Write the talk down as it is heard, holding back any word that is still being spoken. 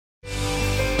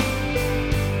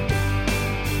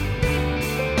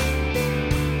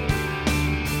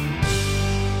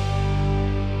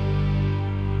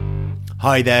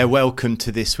Hi there, welcome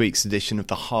to this week's edition of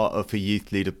the Heart of a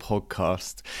Youth Leader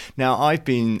podcast. Now, I've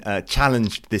been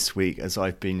challenged this week as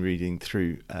I've been reading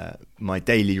through my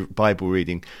daily Bible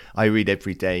reading. I read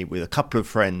every day with a couple of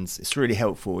friends. It's really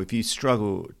helpful. If you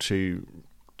struggle to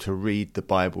read the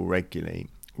Bible regularly,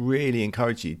 really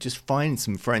encourage you, just find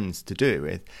some friends to do it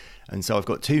with. And so I've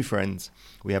got two friends.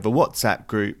 We have a WhatsApp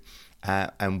group.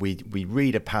 And we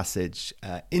read a passage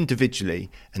individually,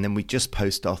 and then we just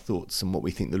post our thoughts and what we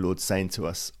think the Lord's saying to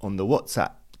us on the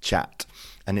WhatsApp chat.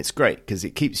 And it's great because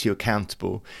it keeps you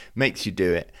accountable, makes you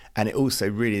do it, and it also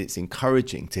really it's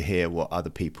encouraging to hear what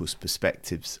other people's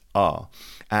perspectives are.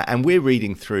 And we're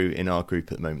reading through in our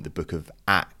group at the moment the book of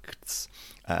Acts,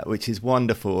 which is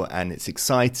wonderful and it's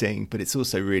exciting, but it's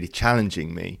also really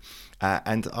challenging me.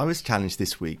 And I was challenged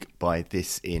this week by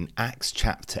this in Acts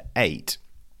chapter 8.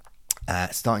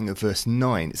 Starting at verse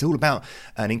 9. It's all about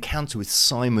an encounter with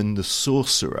Simon the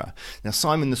sorcerer. Now,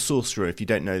 Simon the sorcerer, if you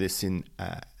don't know this, in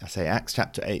Acts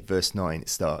chapter 8, verse 9, it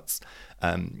starts,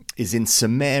 is in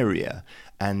Samaria,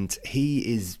 and he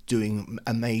is doing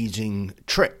amazing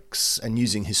tricks and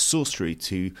using his sorcery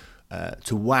to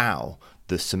wow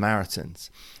the Samaritans.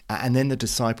 And then the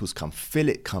disciples come.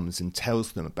 Philip comes and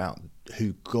tells them about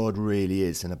who God really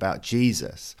is and about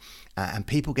Jesus. And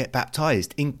people get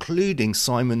baptized, including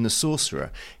Simon the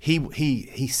sorcerer.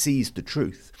 He sees the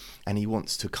truth and he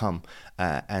wants to come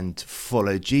and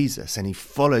follow Jesus. And he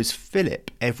follows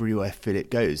Philip everywhere Philip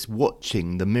goes,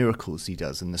 watching the miracles he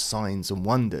does and the signs and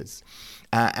wonders.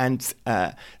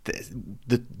 The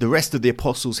rest of the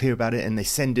apostles hear about it and they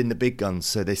send in the big guns.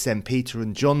 So they send Peter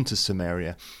and John to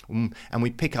Samaria. And we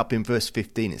pick up in verse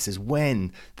 15, it says,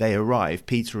 when they arrived,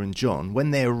 Peter and John, when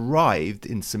they arrived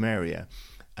in Samaria,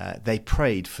 they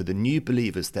prayed for the new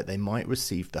believers that they might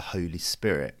receive the Holy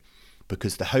Spirit,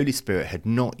 because the Holy Spirit had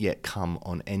not yet come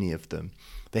on any of them.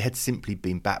 They had simply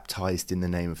been baptized in the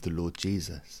name of the Lord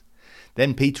Jesus.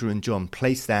 Then Peter and John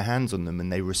placed their hands on them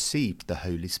and they received the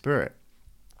Holy Spirit.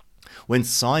 When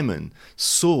Simon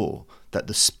saw that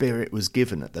the Spirit was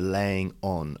given at the laying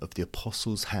on of the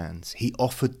apostles' hands, he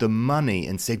offered them money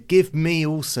and said, "Give me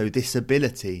also this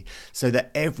ability, so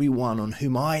that everyone on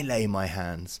whom I lay my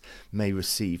hands may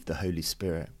receive the Holy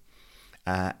Spirit."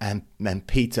 And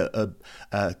Peter,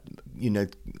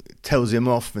 tells him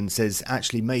off and says,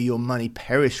 "Actually, may your money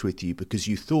perish with you, because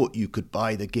you thought you could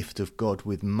buy the gift of God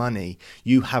with money.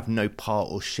 You have no part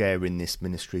or share in this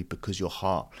ministry, because your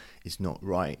heart is not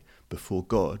right before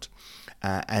God."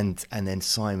 And then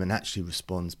Simon actually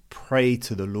responds, "Pray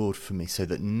to the Lord for me, so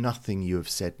that nothing you have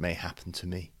said may happen to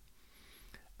me."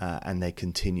 And they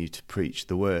continue to preach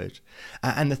the word.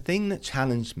 And the thing that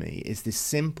challenged me is this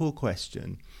simple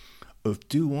question of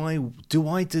do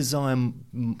I desire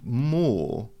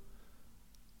more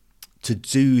to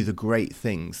do the great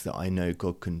things that I know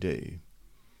God can do,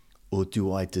 or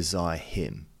do I desire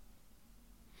him?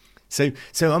 So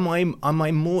am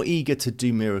I more eager to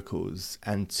do miracles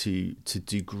and to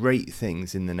do great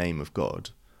things in the name of God,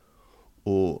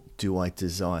 or do I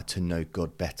desire to know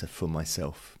God better for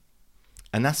myself?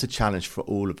 And that's a challenge for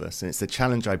all of us, and it's the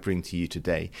challenge I bring to you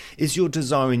today. Is your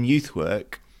desire in youth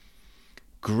work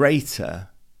greater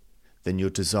than your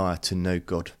desire to know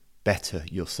God better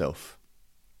yourself?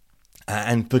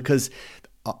 And because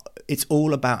it's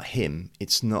all about him,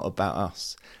 it's not about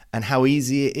us. And how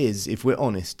easy it is, if we're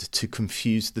honest, to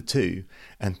confuse the two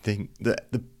and think that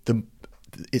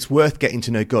it's worth getting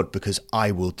to know God because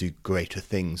I will do greater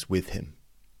things with him.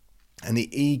 And the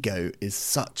ego is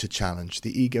such a challenge.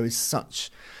 The ego is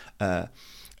such a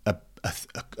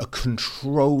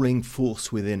controlling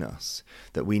force within us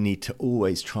that we need to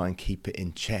always try and keep it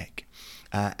in check.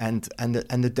 And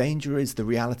the danger is, the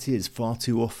reality is, far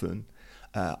too often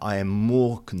I am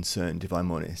more concerned, if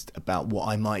I'm honest, about what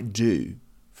I might do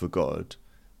for God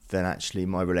than actually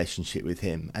my relationship with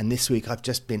him. And this week I've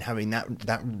just been having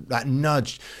that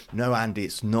nudge. No, Andy,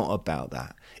 it's not about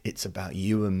that. It's about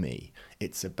you and me.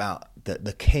 It's about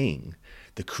the King,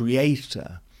 the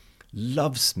Creator,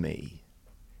 loves me.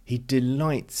 He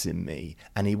delights in me,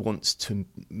 and he wants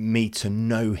me to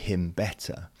know him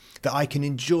better, that I can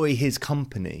enjoy his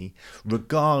company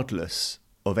regardless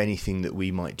of anything that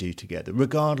we might do together,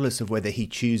 regardless of whether he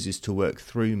chooses to work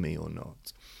through me or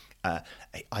not.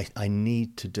 I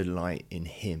need to delight in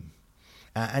him.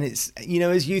 And it's,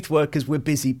 as youth workers, we're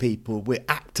busy people. We're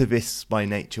activists by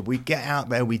nature. We get out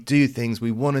there, we do things.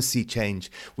 We want to see change.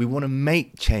 We want to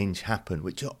make change happen,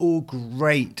 which are all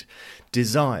great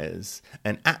desires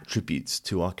and attributes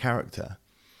to our character,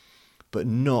 but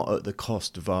not at the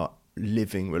cost of our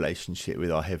living relationship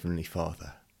with our Heavenly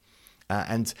Father.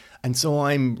 And so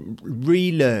I'm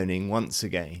relearning once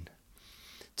again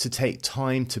to take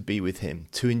time to be with him,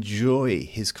 to enjoy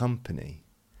his company,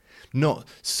 not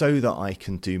so that I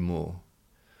can do more,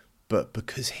 but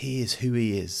because he is who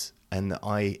he is and that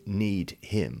I need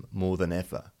him more than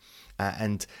ever.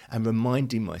 And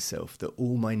reminding myself that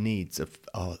all my needs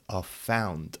are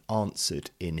found, answered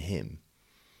in him.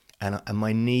 And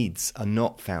my needs are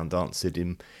not found answered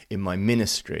in my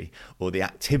ministry or the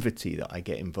activity that I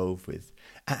get involved with.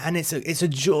 And it's a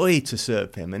joy to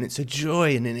serve him, and it's a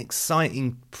joy and an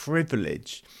exciting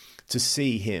privilege to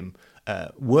see him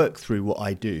work through what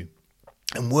I do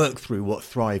and work through what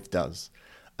Thrive does.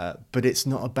 But it's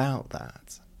not about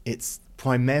that. It's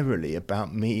primarily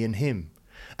about me and him.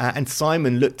 And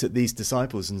Simon looked at these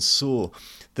disciples and saw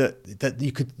that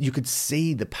you could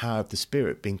see the power of the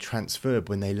Spirit being transferred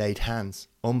when they laid hands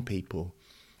on people.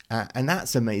 And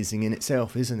that's amazing in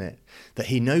itself, isn't it? That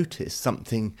he noticed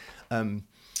something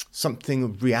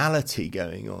of reality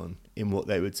going on in what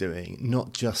they were doing,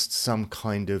 not just some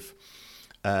kind of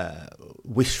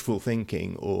wishful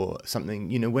thinking or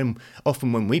something.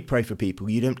 Often when we pray for people,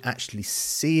 you don't actually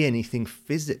see anything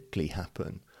physically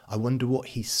happen. I wonder what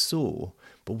he saw,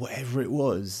 but whatever it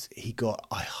was, he got,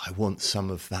 I want some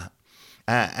of that.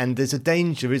 And there's a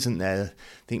danger, isn't there?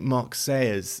 I think Mark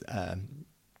Sayers,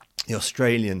 the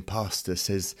Australian pastor,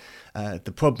 says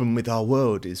the problem with our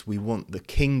world is we want the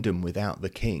kingdom without the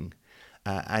king.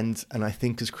 And I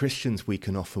think as Christians, we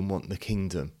can often want the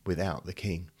kingdom without the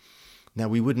king. Now,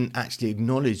 we wouldn't actually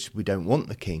acknowledge we don't want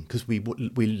the king because we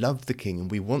love the king and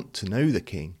we want to know the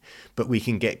king, but we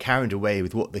can get carried away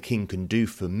with what the king can do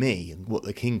for me and what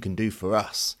the king can do for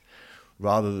us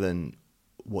rather than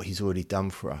what he's already done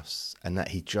for us, and that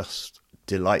he just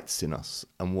delights in us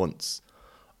and wants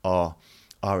our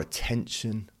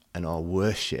attention and our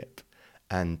worship.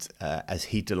 And as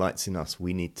he delights in us,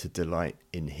 we need to delight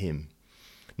in him.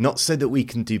 Not so that we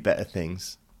can do better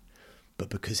things, but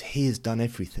because he has done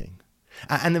everything.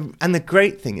 And the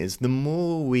great thing is, the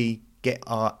more we get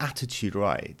our attitude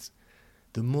right,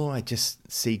 the more I just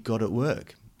see God at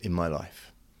work in my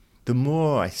life. The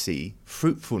more I see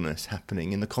fruitfulness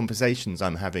happening in the conversations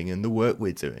I'm having and the work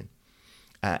we're doing.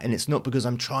 And it's not because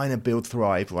I'm trying to build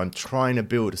Thrive, or I'm trying to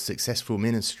build a successful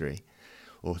ministry,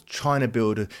 or trying to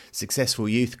build a successful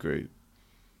youth group.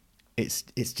 It's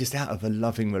just out of a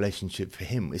loving relationship for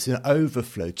him. It's an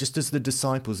overflow. Just as the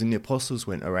disciples and the apostles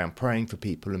went around praying for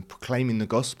people and proclaiming the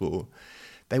gospel,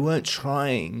 they weren't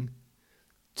trying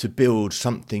to build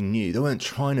something new. They weren't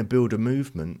trying to build a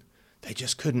movement. They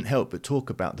just couldn't help but talk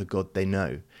about the God they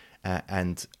know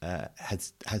and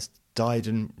has died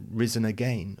and risen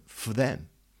again for them.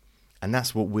 And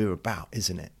that's what we're about,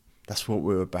 isn't it? That's what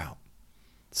we're about.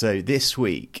 So this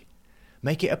week,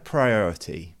 make it a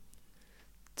priority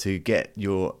to get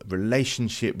your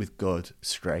relationship with God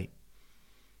straight.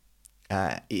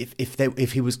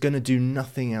 If he was going to do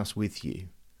nothing else with you,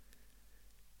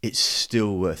 it's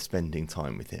still worth spending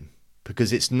time with him,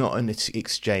 because it's not an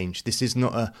exchange. This is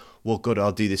not a, well, God,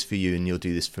 I'll do this for you and you'll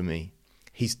do this for me.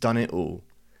 He's done it all.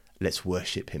 Let's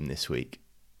worship him this week.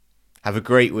 Have a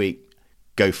great week.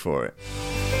 Go for it.